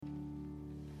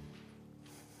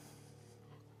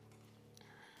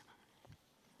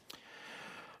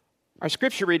Our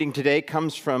scripture reading today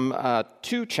comes from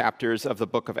two chapters of the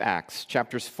book of Acts,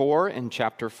 chapters 4 and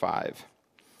chapter 5.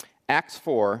 Acts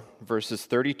 4, verses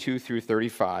 32 through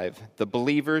 35, the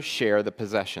believers share the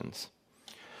possessions.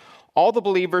 All the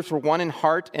believers were one in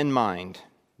heart and mind.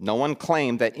 No one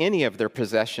claimed that any of their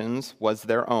possessions was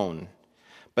their own,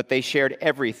 but they shared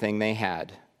everything they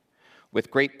had.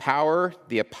 With great power,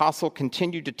 the apostle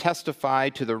continued to testify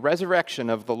to the resurrection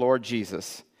of the Lord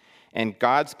Jesus, and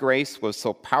God's grace was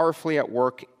so powerfully at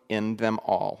work in them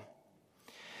all,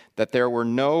 that there were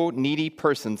no needy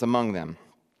persons among them.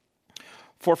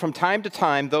 For from time to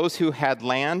time, those who had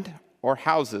land or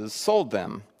houses sold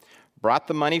them, brought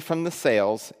the money from the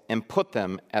sales, and put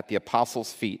them at the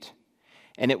apostles' feet,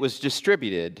 and it was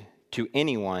distributed to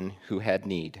anyone who had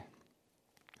need.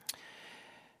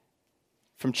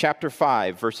 From chapter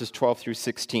 5, verses 12 through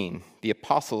 16, the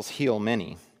apostles heal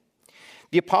many.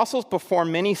 The apostles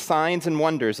performed many signs and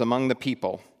wonders among the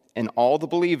people, and all the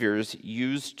believers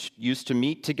used to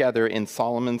meet together in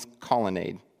Solomon's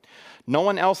colonnade. No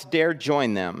one else dared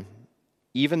join them,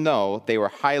 even though they were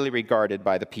highly regarded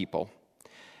by the people.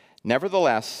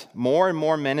 Nevertheless, more and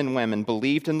more men and women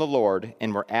believed in the Lord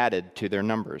and were added to their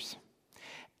numbers.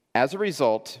 As a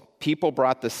result, people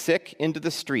brought the sick into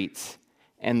the streets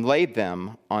and laid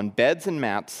them on beds and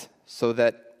mats so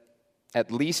that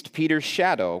at least Peter's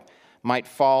shadow might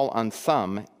fall on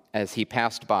some as he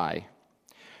passed by.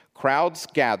 Crowds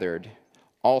gathered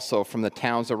also from the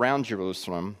towns around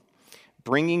Jerusalem,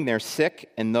 bringing their sick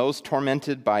and those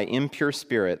tormented by impure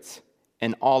spirits,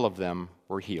 and all of them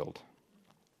were healed.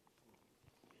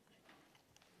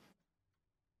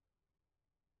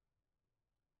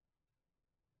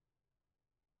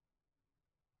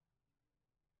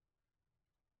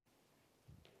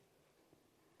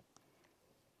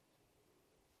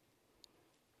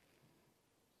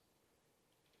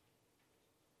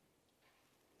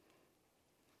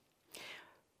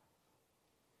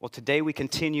 Well, today we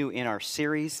continue in our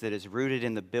series that is rooted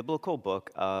in the biblical book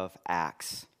of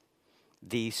Acts.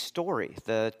 The story,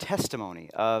 the testimony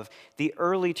of the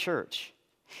early church.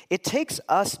 It takes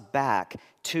us back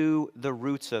to the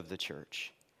roots of the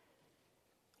church.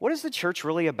 What is the church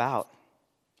really about?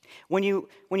 When you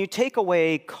take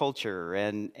away culture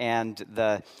and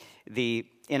the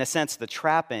in a sense the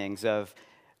trappings of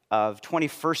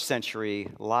 21st century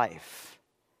life,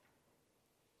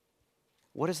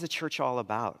 what is the church all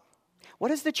about?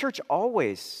 What has the church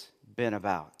always been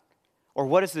about? Or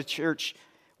what has the church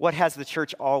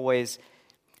always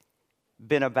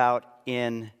been about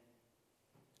in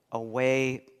a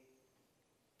way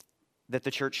that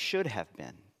the church should have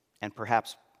been and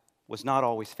perhaps was not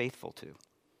always faithful to?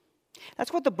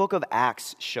 That's what the book of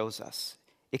Acts shows us.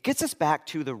 It gets us back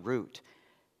to the root,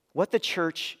 what the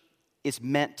church is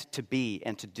meant to be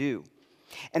and to do.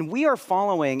 And we are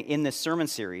following in this sermon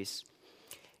series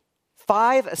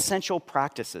 5 essential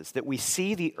practices that we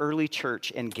see the early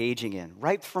church engaging in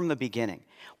right from the beginning.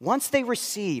 Once they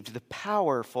received the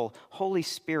powerful Holy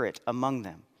Spirit among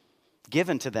them,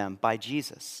 given to them by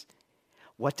Jesus,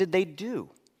 what did they do?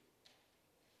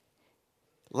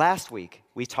 Last week,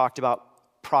 we talked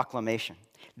about proclamation.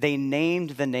 They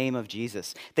named the name of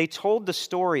Jesus. They told the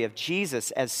story of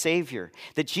Jesus as Savior,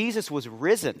 that Jesus was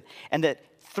risen, and that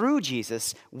through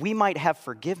Jesus, we might have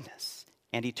forgiveness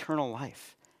and eternal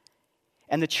life.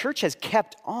 And the church has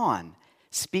kept on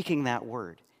speaking that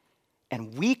word.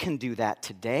 And we can do that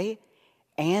today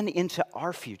and into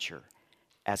our future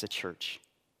as a church.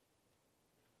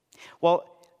 Well,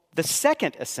 the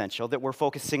second essential that we're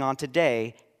focusing on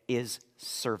today is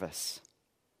service.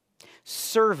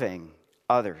 Serving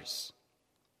others.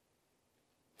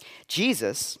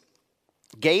 Jesus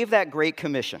gave that great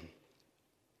commission.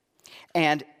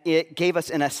 And it gave us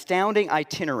an astounding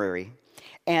itinerary.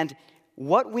 And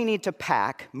what we need to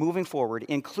pack moving forward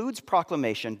includes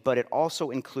proclamation, but it also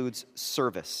includes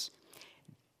service.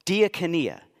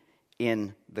 Diakonia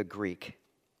in the Greek.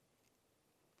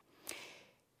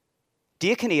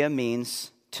 Diakonia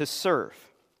means to serve.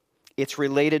 It's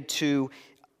related to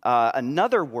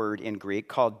another word in Greek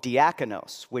called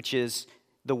diakonos, which is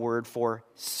the word for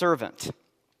servant.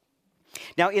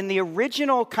 Now, in the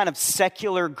original kind of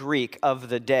secular Greek of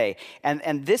the day,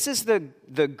 and this is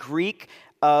the Greek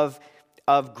of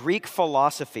Greek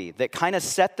philosophy that kind of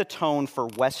set the tone for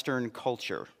Western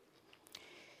culture.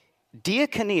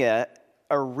 Diakonia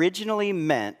originally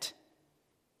meant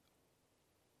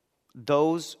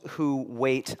those who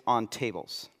wait on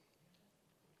tables.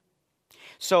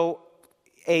 So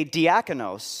a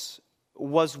diakonos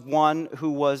was one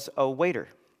who was a waiter,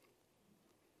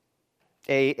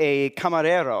 a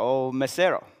camarero or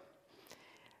mesero,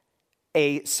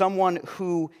 someone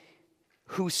who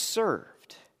who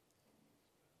served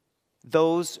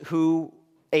those who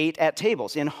ate at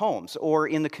tables in homes or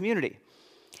in the community.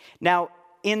 Now,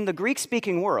 in the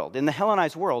Greek-speaking world, in the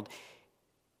Hellenized world,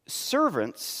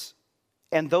 servants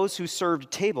and those who served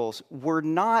tables were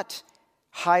not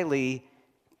highly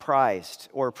prized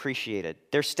or appreciated.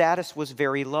 Their status was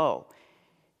very low.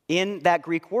 In that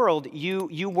Greek world,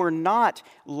 you were not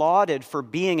lauded for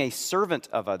being a servant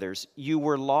of others. You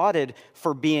were lauded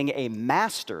for being a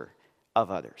master of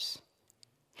others.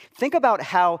 Think about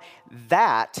how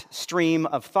that stream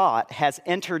of thought has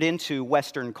entered into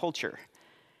Western culture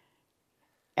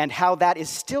and how that is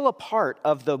still a part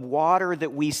of the water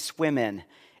that we swim in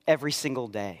every single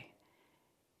day.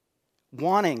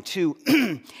 Wanting to,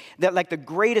 that like the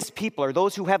greatest people are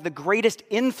those who have the greatest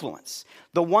influence.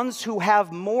 The ones who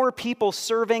have more people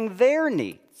serving their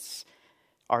needs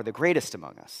are the greatest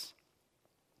among us.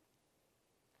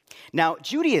 Now,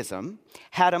 Judaism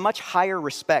had a much higher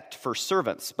respect for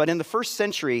servants, but in the first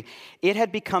century, it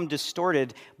had become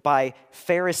distorted by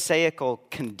Pharisaical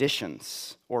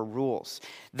conditions or rules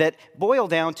that boil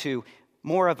down to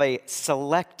more of a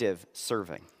selective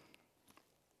serving.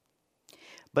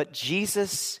 But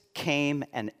Jesus came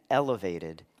and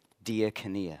elevated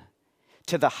diakonia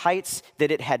to the heights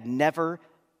that it had never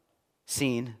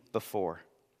seen before.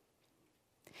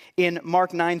 In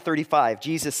Mark 9:35,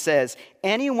 Jesus says,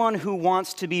 "Anyone who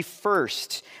wants to be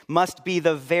first must be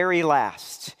the very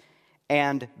last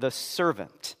and the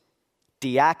servant,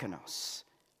 diakonos,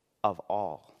 of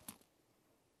all."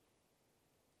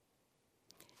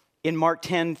 In Mark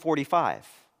 10:45,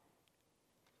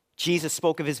 Jesus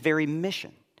spoke of his very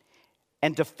mission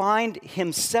and defined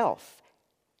himself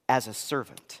as a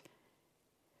servant.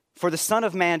 For the Son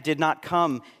of Man did not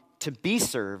come to be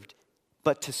served,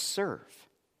 but to serve,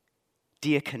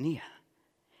 diakonia,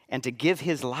 and to give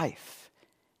his life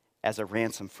as a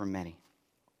ransom for many.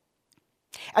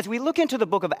 As we look into the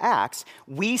book of Acts,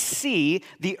 we see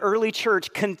the early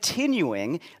church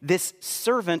continuing this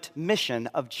servant mission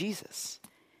of Jesus.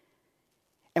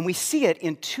 And we see it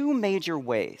in two major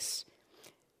ways.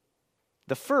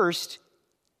 The first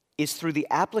is through the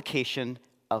application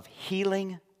of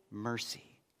healing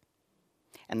mercy.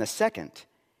 And the second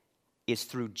is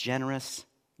through generous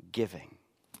giving.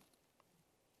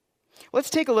 Let's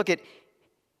take a look at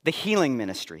the healing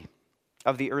ministry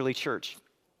of the early church.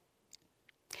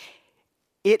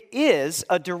 It is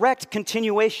a direct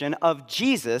continuation of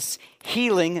Jesus'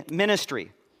 healing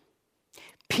ministry.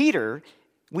 Peter,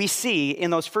 we see in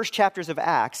those first chapters of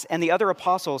Acts, and the other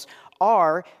apostles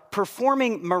are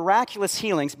performing miraculous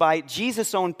healings by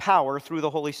Jesus' own power through the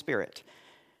Holy Spirit.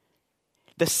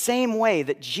 The same way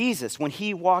that Jesus, when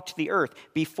he walked the earth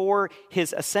before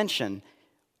his ascension,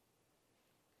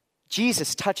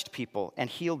 Jesus touched people and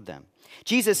healed them.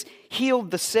 Jesus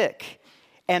healed the sick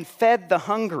and fed the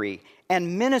hungry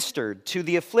and ministered to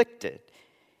the afflicted.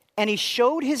 And he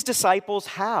showed his disciples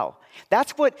how.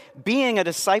 That's what being a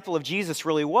disciple of Jesus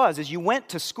really was, is you went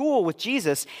to school with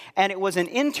Jesus, and it was an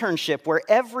internship where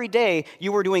every day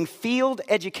you were doing field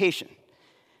education.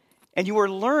 And you were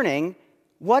learning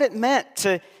what it meant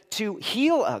to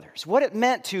heal others, what it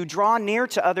meant to draw near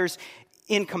to others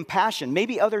in compassion,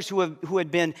 maybe others who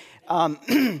had been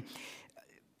kind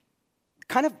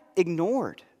of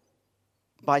ignored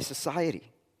by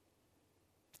society,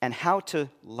 and how to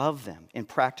love them in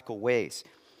practical ways.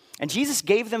 And Jesus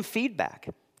gave them feedback,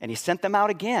 and he sent them out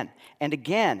again and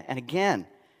again and again.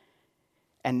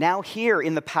 And now here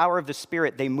in the power of the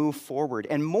Spirit, they move forward,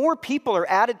 and more people are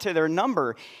added to their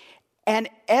number, and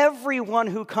everyone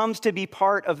who comes to be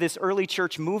part of this early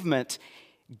church movement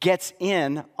gets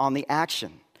in on the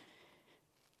action.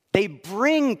 They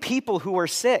bring people who are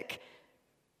sick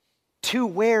to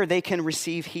where they can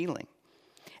receive healing.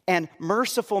 And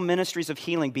merciful ministries of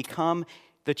healing become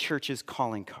the church's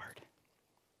calling card.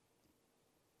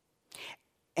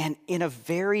 And in a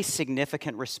very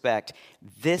significant respect,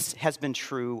 this has been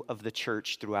true of the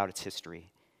church throughout its history.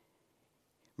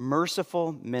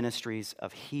 Merciful ministries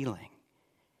of healing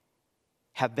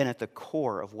have been at the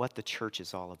core of what the church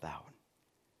is all about.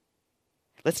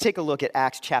 Let's take a look at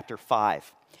Acts chapter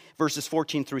 5, verses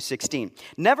 14 through 16.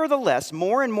 "Nevertheless,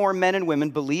 more and more men and women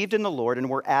believed in the Lord and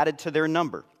were added to their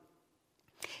number.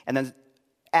 And then,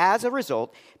 as a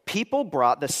result, people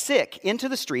brought the sick into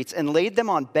the streets and laid them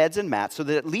on beds and mats so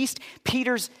that at least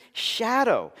Peter's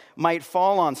shadow might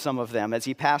fall on some of them as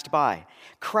he passed by.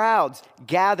 Crowds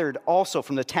gathered also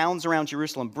from the towns around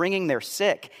Jerusalem, bringing their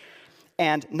sick,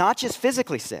 and not just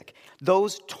physically sick,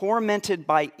 those tormented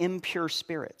by impure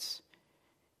spirits."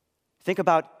 Think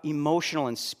about emotional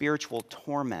and spiritual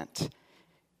torment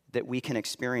that we can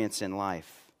experience in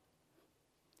life.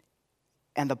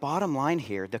 And the bottom line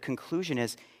here, the conclusion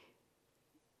is,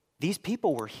 these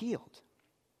people were healed.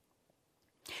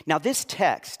 Now, this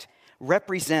text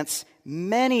represents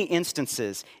many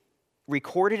instances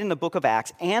recorded in the book of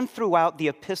Acts and throughout the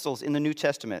epistles in the New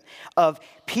Testament of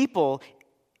people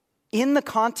in the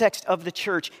context of the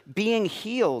church being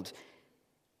healed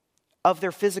of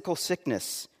their physical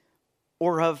sickness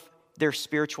or of their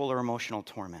spiritual or emotional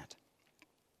torment.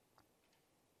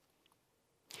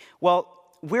 Well,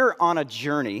 we're on a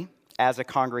journey as a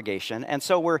congregation, and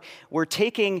so we're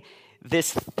taking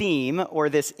this theme or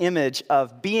this image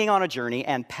of being on a journey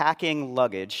and packing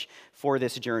luggage for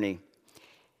this journey.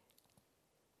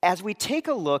 As we take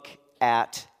a look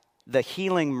at the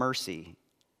healing mercy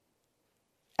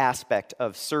aspect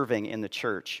of serving in the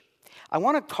church, I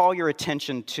want to call your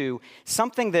attention to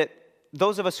something that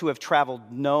those of us who have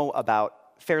traveled know about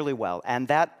fairly well, and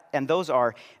those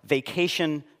are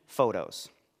vacation photos.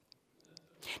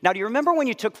 Now, do you remember when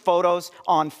you took photos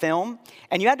on film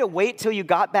and you had to wait till you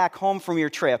got back home from your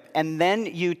trip and then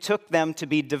you took them to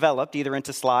be developed either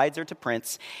into slides or to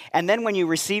prints, and then when you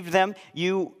received them,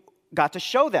 you got to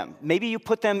show them. Maybe you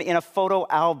put them in a photo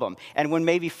album, and when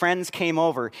maybe friends came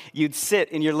over, you'd sit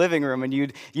in your living room and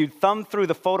you'd thumb through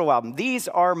the photo album. These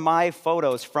are my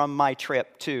photos from my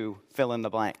trip to fill in the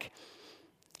blank.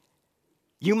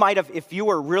 You might have, if you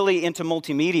were really into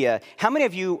multimedia, how many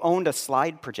of you owned a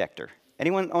slide projector?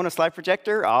 Anyone own a slide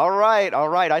projector? All right,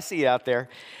 I see you out there.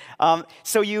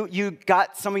 So you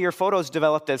got some of your photos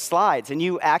developed as slides, and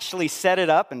you actually set it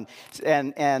up and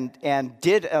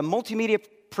did a multimedia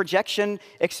projection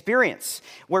experience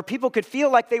where people could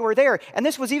feel like they were there. And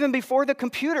this was even before the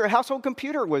household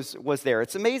computer was there.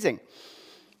 It's amazing.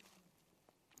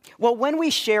 Well, when we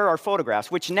share our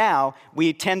photographs, which now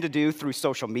we tend to do through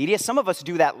social media, some of us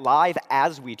do that live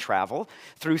as we travel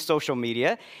through social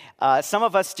media. Some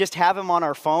of us just have them on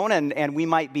our phone, and we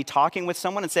might be talking with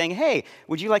someone and saying, hey,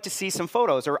 would you like to see some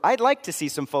photos? Or I'd like to see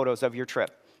some photos of your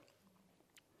trip.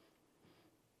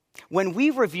 When we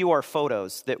review our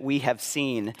photos that we have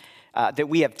seen, that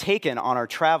we have taken on our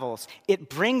travels, it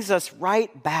brings us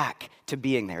right back to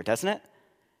being there, doesn't it?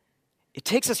 It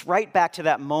takes us right back to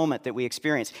that moment that we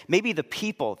experienced, maybe the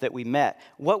people that we met,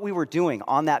 what we were doing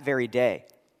on that very day.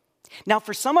 Now,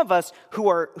 for some of us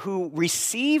who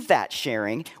receive that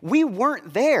sharing, we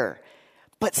weren't there.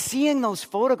 But seeing those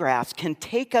photographs can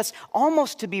take us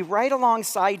almost to be right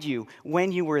alongside you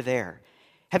when you were there.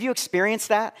 Have you experienced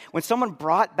that? When someone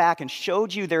brought back and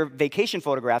showed you their vacation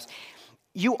photographs,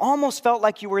 you almost felt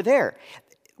like you were there.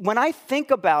 When I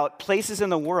think about places in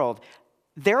the world,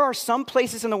 there are some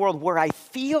places in the world where I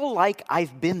feel like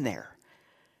I've been there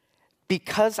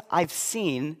because I've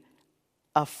seen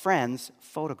a friend's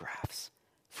photographs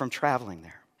from traveling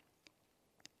there.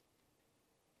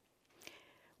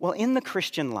 Well, in the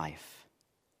Christian life,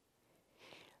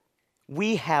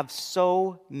 we have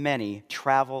so many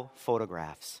travel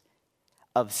photographs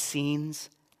of scenes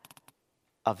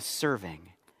of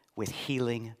serving with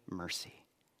healing mercy.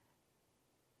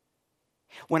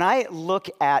 When I look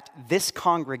at this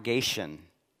congregation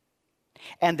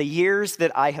and the years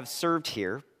that I have served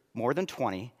here, more than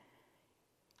 20,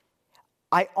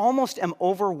 I almost am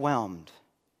overwhelmed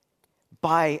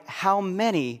by how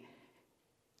many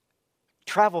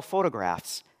travel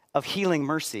photographs of healing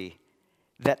mercy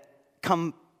that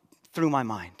come through my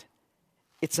mind.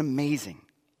 It's amazing.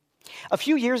 A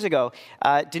few years ago,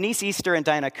 Denise Easter and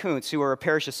Diana Kuntz, who are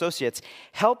parish associates,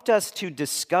 helped us to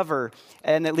discover,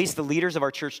 and at least the leaders of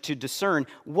our church to discern,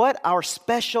 what our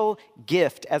special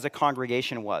gift as a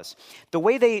congregation was. The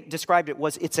way they described it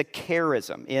was it's a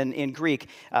charism. In Greek,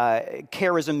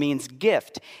 charism means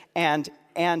gift. And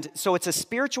so it's a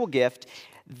spiritual gift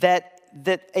that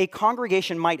a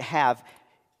congregation might have,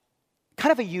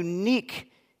 kind of a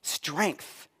unique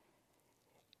strength.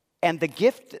 And the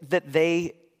gift that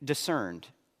they discerned,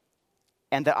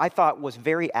 and that I thought was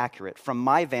very accurate from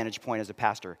my vantage point as a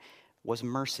pastor, was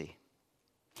mercy.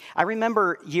 I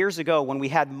remember years ago when we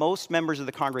had most members of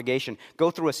the congregation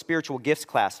go through a spiritual gifts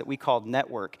class that we called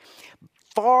Network.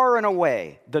 Far and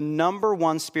away, the number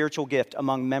one spiritual gift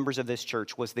among members of this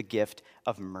church was the gift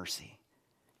of mercy.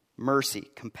 Mercy,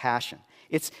 compassion.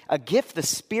 It's a gift the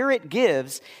Spirit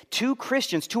gives to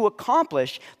Christians to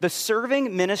accomplish the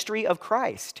serving ministry of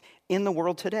Christ in the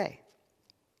world today.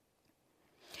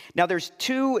 Now, there's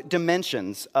two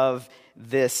dimensions of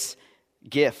this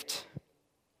gift.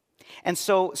 And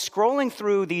so, scrolling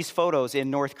through these photos in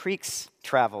North Creek's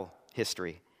travel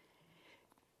history,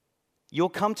 you'll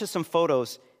come to some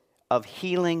photos of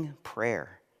healing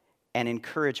prayer and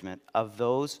encouragement of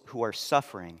those who are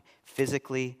suffering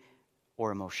physically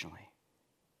or emotionally.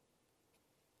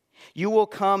 You will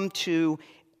come to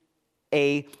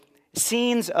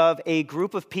scenes of a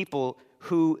group of people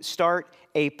who start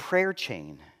a prayer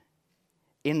chain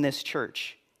in this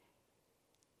church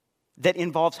that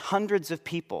involves hundreds of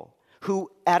people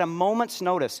who, at a moment's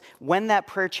notice, when that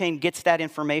prayer chain gets that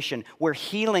information where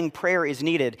healing prayer is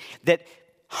needed, that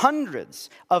hundreds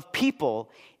of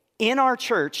people in our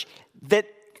church that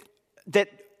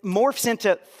morphs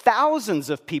into thousands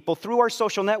of people through our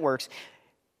social networks,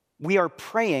 we are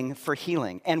praying for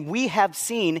healing. And we have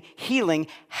seen healing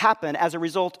happen as a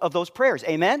result of those prayers.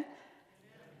 Amen?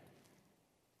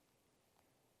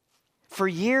 For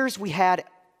years, we had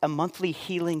a monthly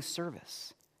healing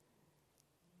service.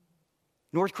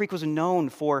 North Creek was known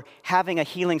for having a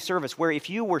healing service where if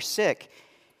you were sick,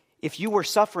 if you were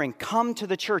suffering, come to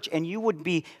the church and you would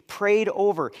be prayed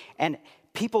over and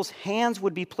people's hands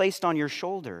would be placed on your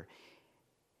shoulder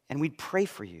and we'd pray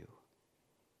for you.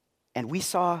 And we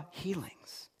saw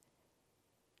healings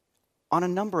on a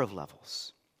number of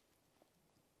levels.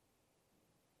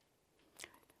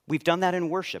 We've done that in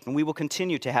worship, and we will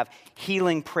continue to have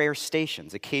healing prayer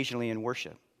stations occasionally in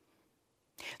worship.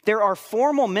 There are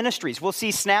formal ministries. We'll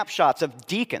see snapshots of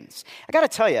deacons. I got to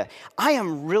tell you, I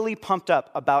am really pumped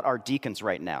up about our deacons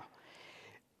right now.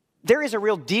 There is a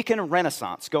real deacon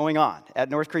renaissance going on at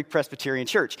North Creek Presbyterian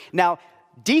Church. Now,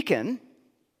 deacon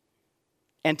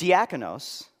and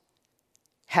diakonos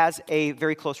has a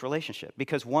very close relationship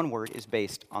because one word is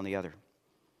based on the other.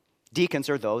 Deacons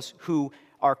are those who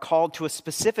are called to a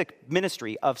specific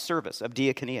ministry of service, of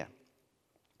diaconia.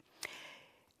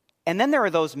 And then there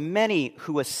are those many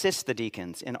who assist the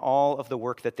deacons in all of the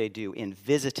work that they do, in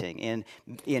visiting,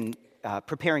 in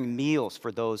preparing meals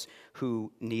for those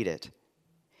who need it.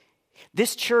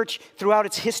 This church, throughout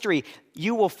its history,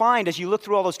 you will find, as you look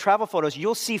through all those travel photos,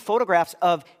 you'll see photographs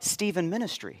of Stephen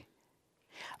ministry.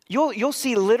 You'll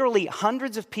see literally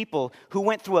hundreds of people who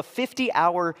went through a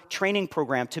 50-hour training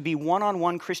program to be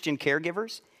one-on-one Christian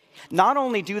caregivers. Not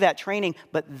only do that training,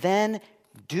 but then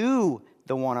do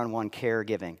the one-on-one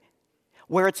caregiving,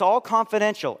 where it's all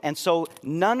confidential, and so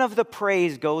none of the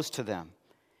praise goes to them.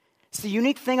 It's the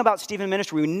unique thing about Stephen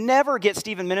Ministry. We never get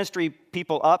Stephen Ministry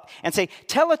people up and say,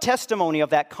 tell a testimony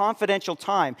of that confidential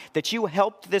time that you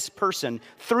helped this person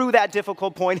through that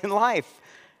difficult point in life.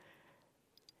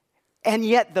 And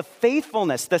yet the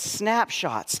faithfulness, the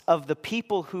snapshots of the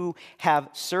people who have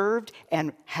served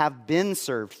and have been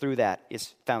served through that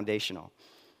is foundational.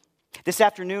 This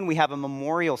afternoon we have a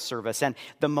memorial service, and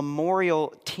the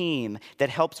memorial team that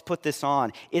helps put this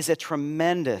on is a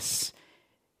tremendous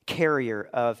carrier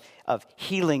of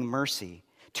healing mercy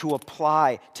to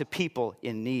apply to people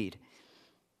in need.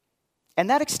 And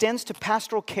that extends to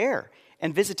pastoral care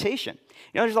and visitation.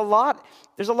 You know, there's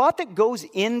a lot that goes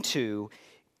into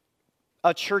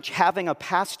a church having a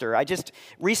pastor. I just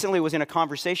recently was in a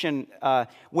conversation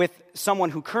with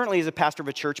someone who currently is a pastor of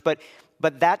a church, but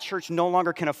that church no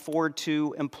longer can afford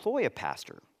to employ a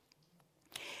pastor.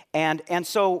 And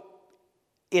so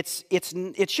it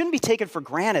shouldn't be taken for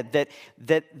granted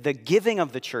that the giving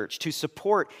of the church to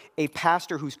support a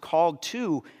pastor who's called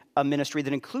to a ministry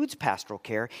that includes pastoral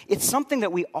care, it's something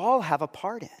that we all have a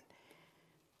part in.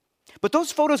 But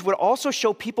those photos would also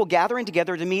show people gathering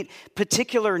together to meet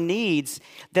particular needs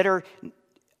that are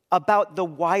about the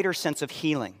wider sense of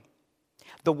healing,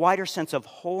 the wider sense of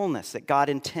wholeness that God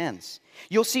intends.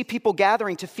 You'll see people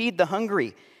gathering to feed the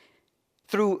hungry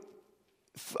through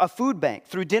a food bank,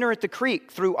 through Dinner at the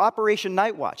Creek, through Operation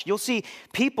Night Watch. You'll see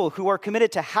people who are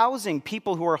committed to housing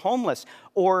people who are homeless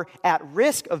or at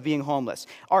risk of being homeless.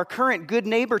 Our current Good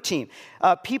Neighbor team,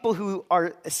 people who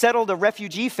are settled a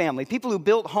refugee family, people who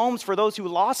built homes for those who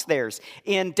lost theirs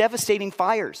in devastating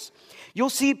fires. You'll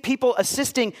see people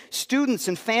assisting students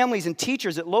and families and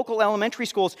teachers at local elementary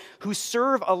schools who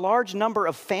serve a large number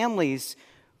of families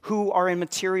who are in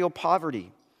material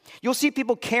poverty. You'll see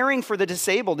people caring for the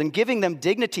disabled and giving them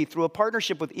dignity through a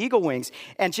partnership with Eagle Wings,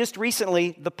 and just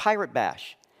recently, the Pirate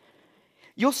Bash.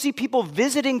 You'll see people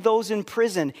visiting those in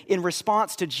prison in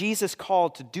response to Jesus' call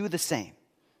to do the same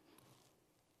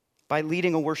by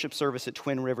leading a worship service at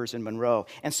Twin Rivers in Monroe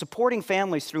and supporting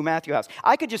families through Matthew House.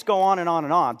 I could just go on and on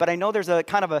and on, but I know there's a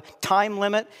kind of a time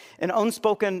limit, an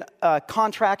unspoken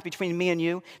contract between me and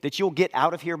you that you'll get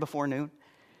out of here before noon.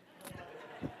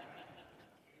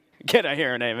 Can I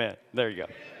hear an amen? There you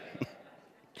go.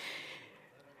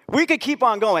 We could keep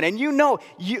on going. And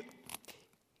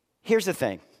here's the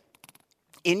thing.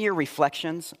 In your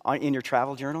reflections, in your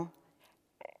travel journal,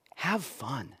 have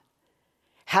fun.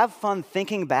 Have fun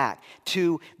thinking back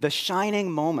to the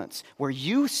shining moments where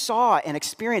you saw and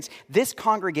experienced this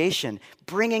congregation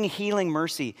bringing healing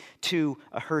mercy to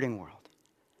a hurting world.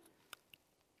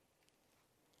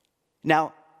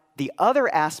 Now, the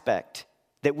other aspect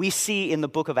that we see in the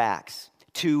book of Acts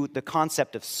to the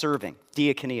concept of serving,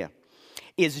 diakonia,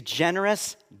 is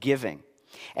generous giving.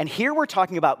 And here we're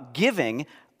talking about giving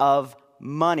of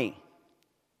money.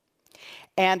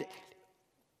 And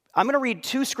I'm going to read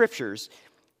two scriptures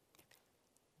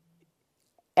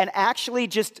and actually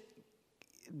just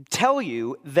tell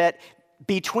you that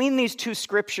between these two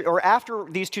scriptures, or after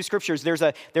these two scriptures, there's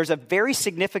a very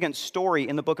significant story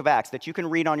in the book of Acts that you can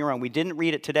read on your own. We didn't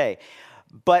read it today.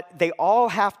 But they all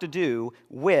have to do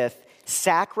with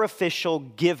sacrificial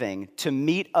giving to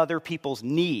meet other people's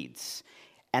needs,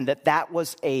 and that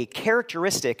was a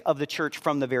characteristic of the church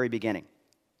from the very beginning.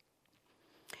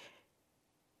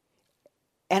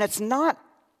 And it's not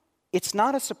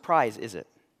a surprise, is it?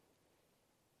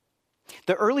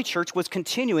 The early church was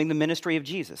continuing the ministry of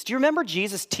Jesus. Do you remember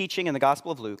Jesus teaching in the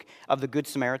Gospel of Luke of the Good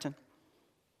Samaritan?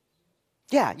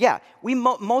 Yeah.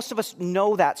 Most of us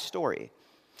know that story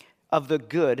of the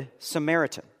Good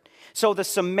Samaritan. So the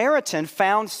Samaritan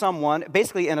found someone,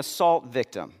 basically an assault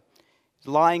victim,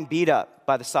 lying beat up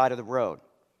by the side of the road.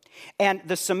 And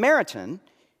the Samaritan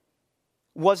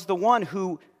was the one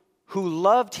who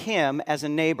loved him as a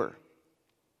neighbor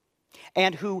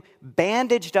and who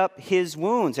bandaged up his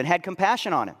wounds and had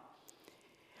compassion on him.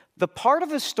 The part of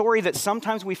the story that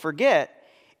sometimes we forget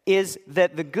is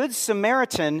that the Good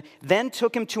Samaritan then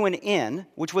took him to an inn,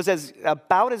 which was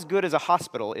about as good as a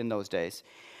hospital in those days,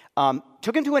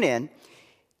 took him to an inn,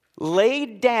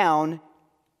 laid down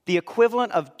the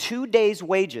equivalent of 2 days'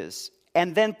 wages,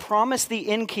 and then promised the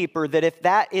innkeeper that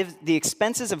if the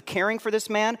expenses of caring for this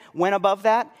man went above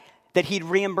that he'd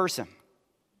reimburse him.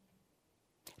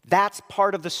 That's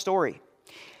part of the story.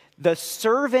 The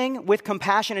serving with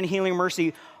compassion and healing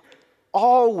mercy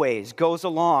always goes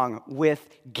along with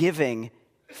giving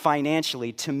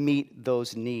financially to meet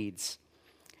those needs.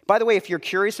 By the way, if you're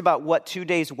curious about what 2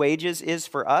 days' wages is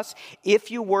for us, if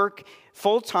you work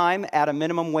full-time at a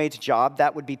minimum wage job,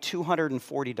 that would be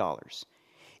 $240.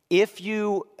 If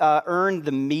you earn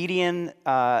the median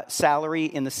salary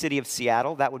in the city of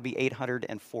Seattle, that would be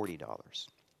 $840.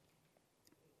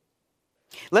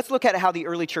 Let's look at how the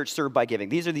early church served by giving.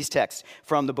 These are these texts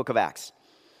from the book of Acts.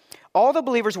 All the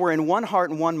believers were in one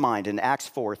heart and one mind in Acts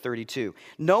 4:32.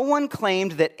 No one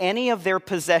claimed that any of their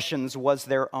possessions was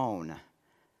their own,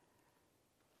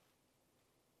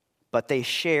 but they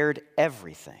shared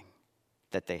everything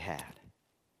that they had.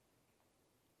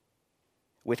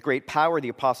 With great power, the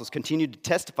apostles continued to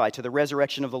testify to the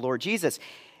resurrection of the Lord Jesus.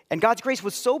 And God's grace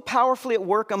was so powerfully at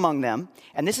work among them,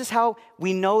 and this is how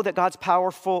we know that God's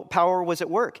power was at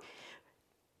work.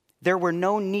 There were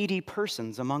no needy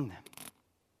persons among them.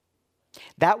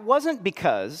 That wasn't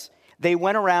because they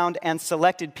went around and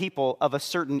selected people of a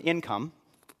certain income.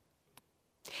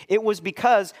 It was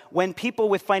because when people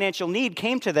with financial need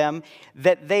came to them,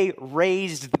 that they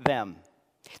raised them.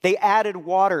 They added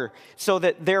water so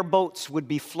that their boats would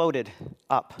be floated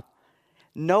up.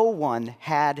 No one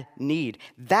had need.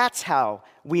 That's how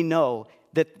we know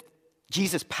that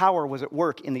Jesus' power was at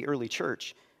work in the early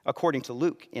church, according to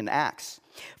Luke in Acts.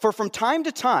 For from time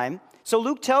to time, so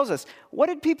Luke tells us, what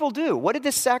did people do? What did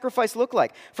this sacrifice look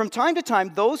like? From time to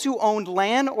time, those who owned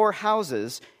land or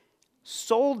houses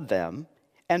sold them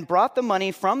and brought the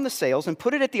money from the sales and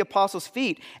put it at the apostles'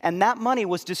 feet, and that money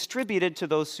was distributed to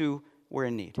those who were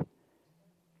in need.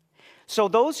 So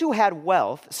those who had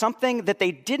wealth, something that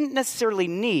they didn't necessarily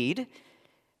need,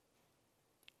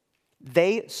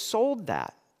 they sold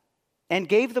that and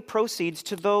gave the proceeds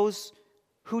to those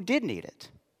who did need it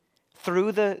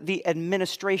through the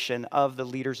administration of the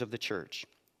leaders of the church.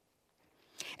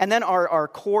 And then our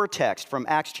core text from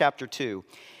Acts chapter 2,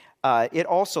 it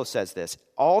also says this.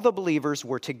 All the believers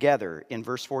were together in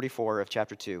verse 44 of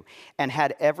chapter 2 and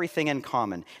had everything in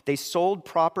common. They sold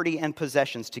property and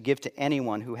possessions to give to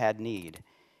anyone who had need.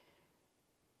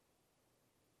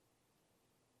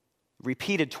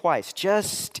 Repeated twice,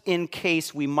 just in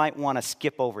case we might want to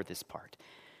skip over this part.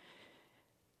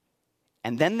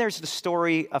 And then there's the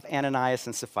story of Ananias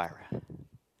and Sapphira.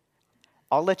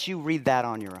 I'll let you read that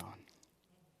on your own.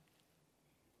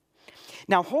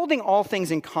 Now, holding all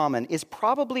things in common is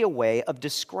probably a way of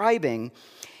describing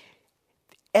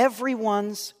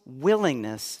everyone's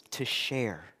willingness to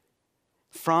share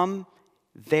from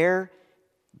their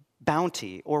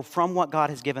bounty or from what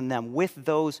God has given them with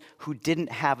those who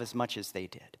didn't have as much as they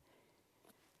did.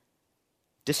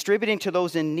 Distributing to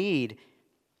those in need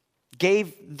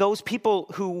gave those people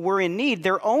who were in need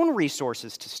their own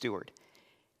resources to steward,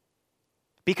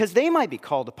 because they might be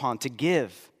called upon to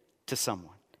give to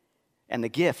someone, and the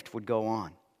gift would go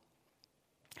on.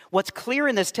 What's clear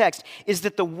in this text is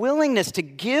that the willingness to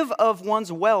give of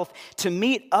one's wealth to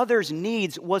meet others'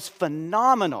 needs was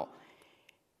phenomenal.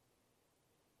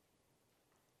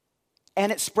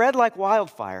 And it spread like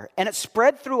wildfire, and it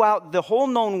spread throughout the whole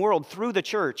known world through the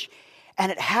church,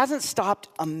 and it hasn't stopped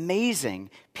amazing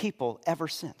people ever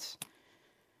since.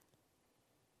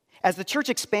 As the church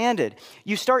expanded,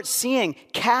 you start seeing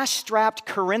cash-strapped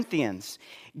Corinthians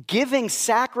giving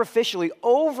sacrificially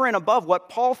over and above what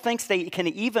Paul thinks they can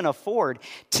even afford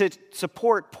to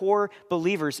support poor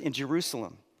believers in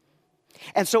Jerusalem.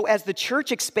 And so as the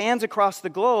church expands across the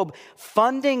globe,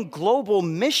 funding global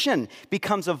mission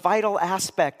becomes a vital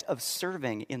aspect of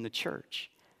serving in the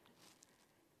church.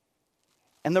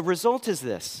 And the result is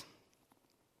this: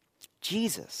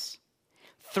 Jesus,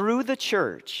 through the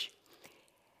church,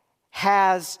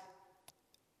 has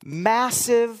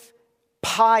massive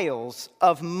piles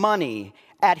of money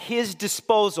at his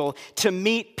disposal to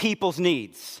meet people's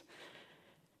needs.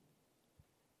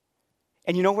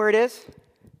 And you know where it is?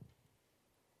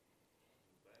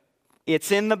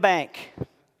 It's in the bank.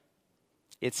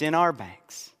 It's in our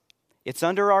banks. It's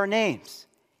under our names.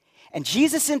 And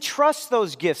Jesus entrusts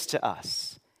those gifts to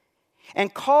us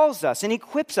and calls us and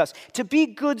equips us to be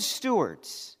good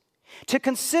stewards, to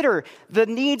consider the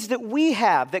needs that we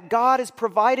have, that God is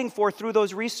providing for through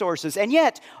those resources, and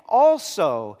yet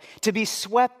also to be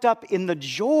swept up in the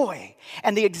joy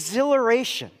and the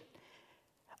exhilaration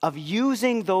of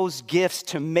using those gifts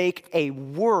to make a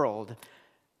world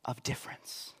of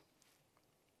difference.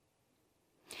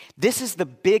 This is the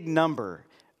big number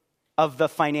of the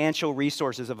financial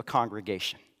resources of a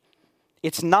congregation.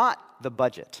 It's not the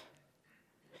budget.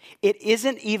 It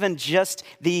isn't even just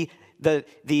the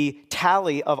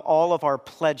tally of all of our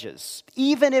pledges,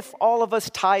 even if all of us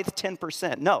tithe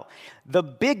 10%. No, the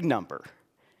big number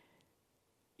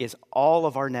is all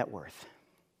of our net worth.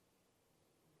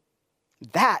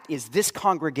 That is this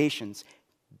congregation's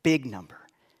big number.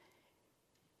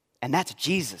 And that's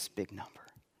Jesus' big number,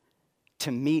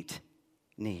 to meet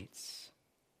needs.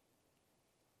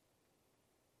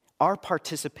 Our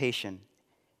participation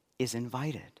is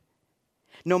invited.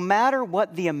 No matter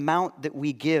what the amount that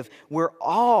we give, we're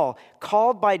all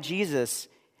called by Jesus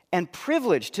and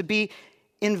privileged to be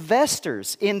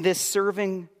investors in this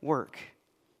serving work.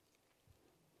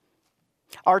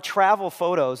 Our travel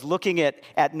photos looking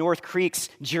at North Creek's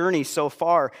journey so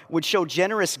far would show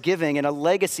generous giving and a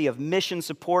legacy of mission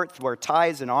support through our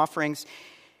tithes and offerings,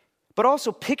 but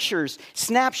also pictures,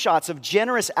 snapshots of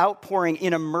generous outpouring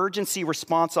in emergency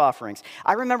response offerings.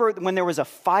 I remember when there was a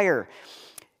fire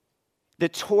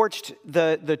that torched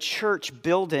the church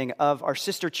building of our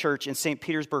sister church in St.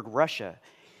 Petersburg, Russia.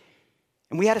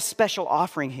 And we had a special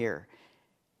offering here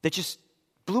that just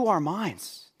blew our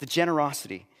minds, the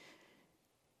generosity.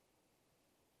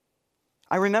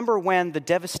 I remember when the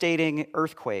devastating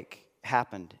earthquake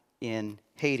happened in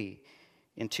Haiti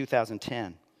in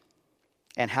 2010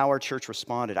 and how our church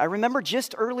responded. I remember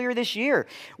just earlier this year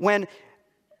when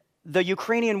the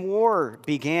Ukrainian war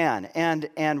began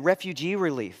and refugee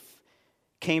relief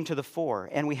came to the fore,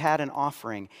 and we had an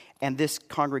offering, and this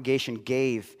congregation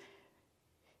gave.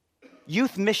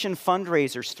 Youth mission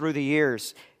fundraisers through the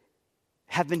years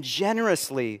have been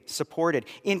generously supported,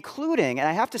 including, and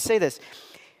I have to say this,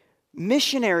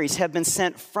 missionaries have been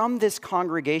sent from this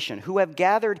congregation who have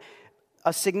gathered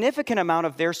a significant amount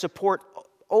of their support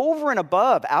over and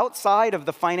above, outside of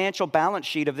the financial balance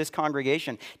sheet of this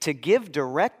congregation, to give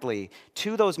directly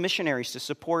to those missionaries to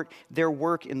support their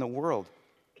work in the world.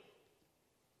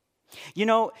 You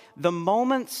know, the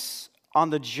moments on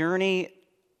the journey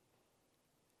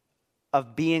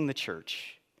of being the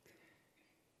church,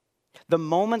 the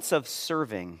moments of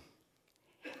serving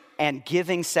and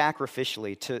giving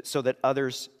sacrificially so that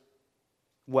others'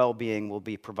 well-being will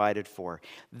be provided for,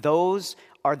 those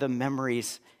are the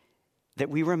memories that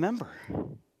we remember.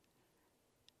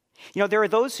 You know, there are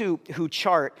those who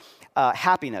chart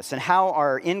happiness and how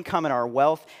our income and our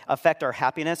wealth affect our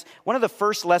happiness. One of the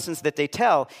first lessons that they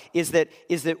tell is that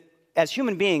as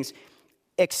human beings,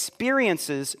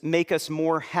 experiences make us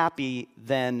more happy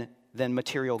than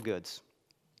material goods.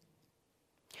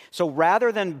 So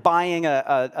rather than buying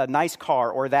a nice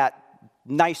car or that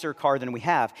nicer car than we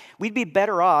have, we'd be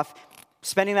better off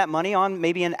spending that money on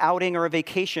maybe an outing or a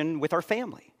vacation with our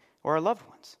family or our loved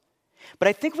ones. But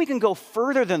I think we can go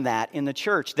further than that in the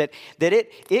church, that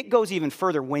it goes even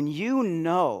further. When you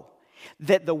know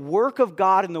that the work of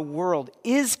God in the world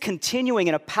is continuing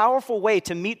in a powerful way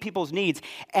to meet people's needs,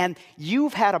 and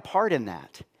you've had a part in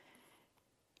that,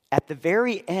 at the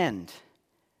very end,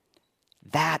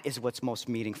 that is what's most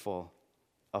meaningful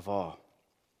of all.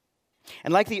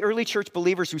 And like the early church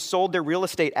believers who sold their real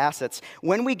estate assets,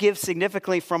 when we give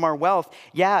significantly from our wealth,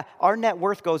 yeah, our net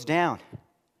worth goes down.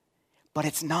 But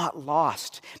it's not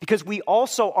lost because we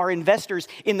also are investors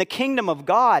in the kingdom of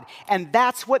God. And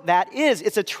that's what that is.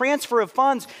 It's a transfer of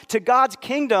funds to God's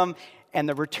kingdom. And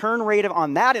the return rate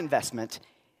on that investment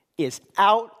is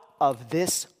out of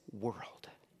this world.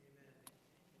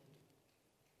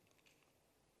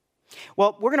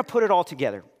 Well, we're going to put it all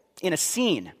together in a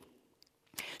scene.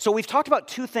 So we've talked about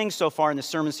two things so far in this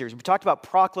sermon series. We've talked about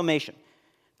proclamation,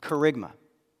 kerygma,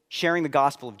 sharing the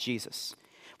gospel of Jesus.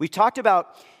 We've talked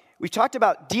about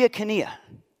diakonia,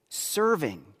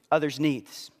 serving others'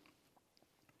 needs.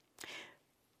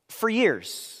 For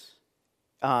years,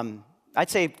 I'd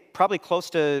say probably close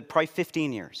to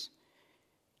 15 years,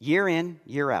 year in,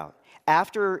 year out,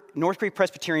 after North Creek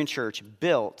Presbyterian Church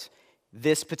built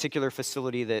this particular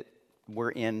facility that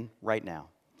we're in right now,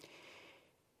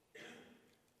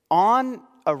 on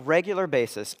a regular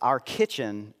basis, our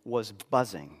kitchen was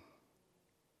buzzing.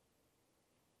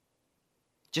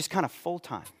 Just kind of full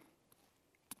time.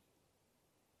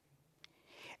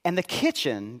 And the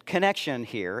kitchen connection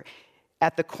here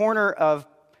at the corner of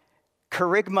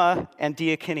kerygma and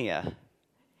diakonia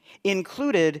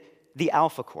included the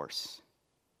Alpha Course.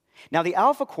 Now, the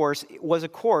Alpha Course was a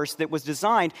course that was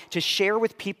designed to share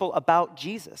with people about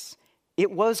Jesus. It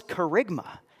was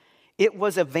kerygma. It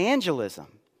was evangelism.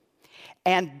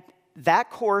 And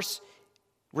that course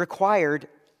required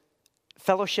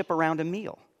fellowship around a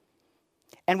meal.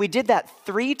 And we did that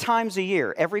 3 times a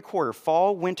year, every quarter,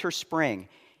 fall, winter, spring,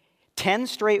 10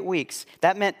 straight weeks.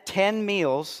 That meant 10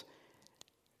 meals,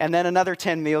 and then another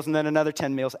 10 meals, and then another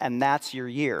 10 meals, and that's your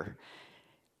year.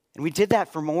 And we did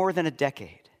that for more than a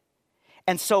decade.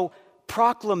 And so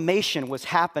proclamation was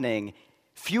happening,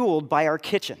 fueled by our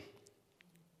kitchen.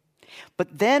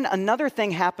 But then another thing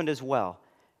happened as well.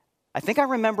 I think I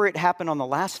remember it happened on the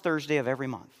last Thursday of every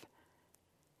month.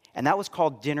 And that was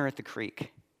called Dinner at the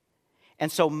Creek.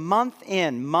 And so month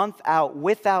in, month out,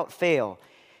 without fail,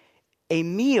 a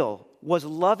meal was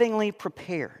lovingly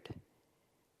prepared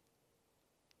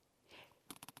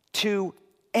to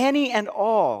any and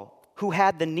all who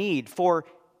had the need for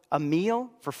a meal,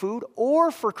 for food,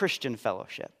 or for Christian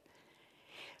fellowship,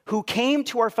 who came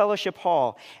to our fellowship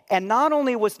hall. And not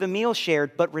only was the meal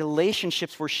shared, but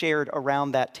relationships were shared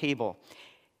around that table.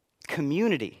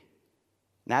 Community.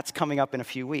 And that's coming up in a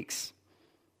few weeks.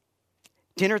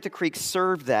 Dinner at the Creek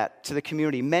served that to the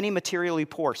community, many materially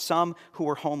poor, some who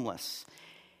were homeless.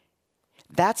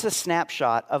 That's a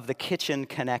snapshot of the kitchen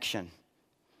connection.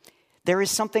 There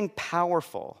is something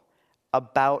powerful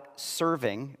about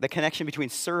serving, the connection between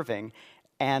serving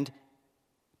and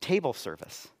table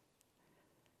service.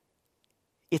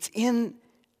 It's in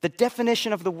the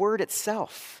definition of the word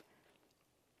itself.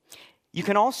 You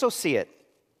can also see it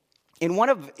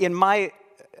in my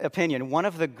opinion, one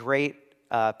of the great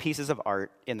pieces of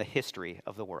art in the history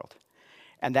of the world.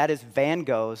 And that is Van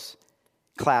Gogh's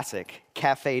classic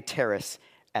Café Terrace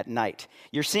at Night.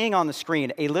 You're seeing on the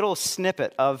screen a little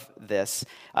snippet of this.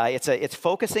 It's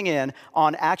focusing in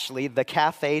on actually the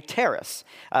Café Terrace.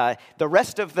 The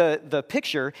rest of the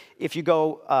picture, if you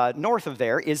go north of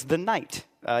there, is the night.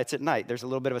 It's at night. There's a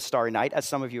little bit of a starry night, as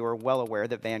some of you are well aware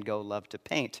that Van Gogh loved to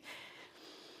paint.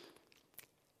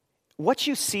 What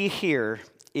you see here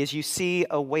is you see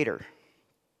a waiter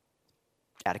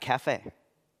at a cafe.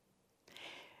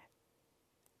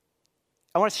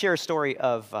 I want to share a story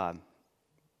of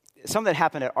something that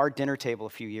happened at our dinner table a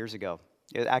few years ago.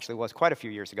 It actually was quite a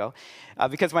few years ago,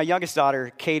 because my youngest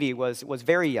daughter, Katie, was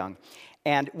very young.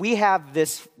 And we have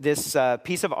this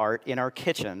piece of art in our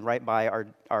kitchen right by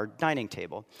our dining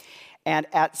table. And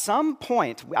at some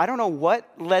point, I don't know what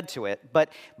led to it, but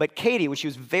Katie, when she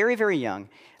was very, very young,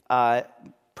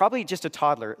 probably just a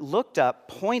toddler, looked up,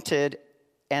 pointed,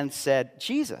 and said,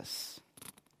 "Jesus."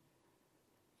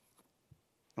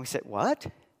 And we said, "What?"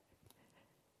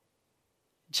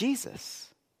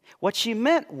 Jesus. What she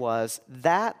meant was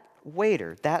that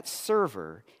waiter, that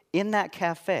server in that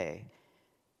cafe,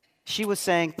 she was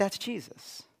saying, "That's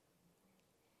Jesus."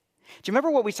 Do you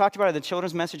remember what we talked about in the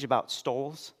children's message about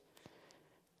stoles?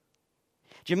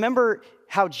 Do you remember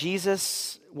how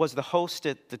Jesus was the host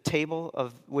at the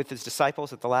table with his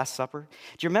disciples at the Last Supper?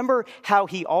 Do you remember how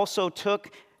he also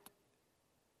took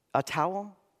a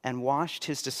towel and washed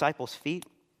his disciples' feet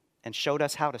and showed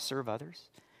us how to serve others?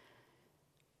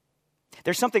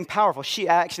 There's something powerful.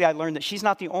 I learned that she's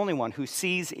not the only one who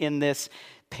sees in this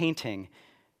painting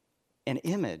an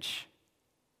image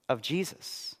of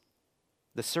Jesus,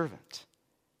 the servant,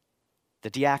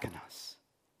 the diakonos,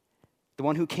 the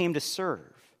one who came to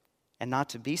serve and not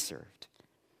to be served.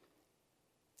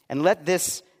 And let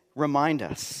this remind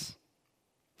us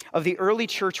of the early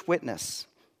church witness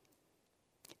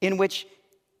in which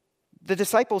the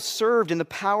disciples served in the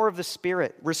power of the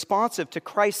Spirit, responsive to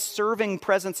Christ's serving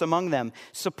presence among them,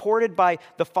 supported by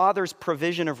the Father's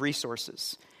provision of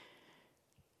resources.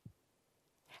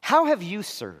 How have you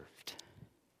served?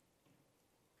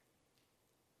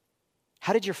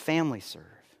 How did your family serve?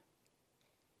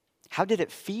 How did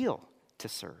it feel to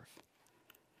serve?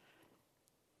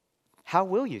 How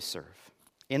will you serve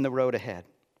in the road ahead?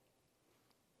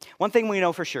 One thing we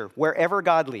know for sure, wherever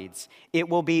God leads, it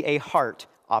will be a heart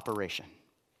operation,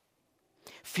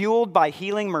 fueled by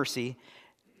healing mercy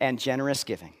and generous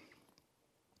giving.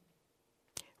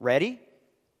 Ready,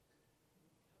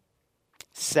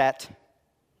 set,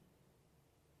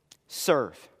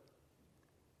 serve.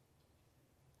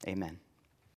 Amen.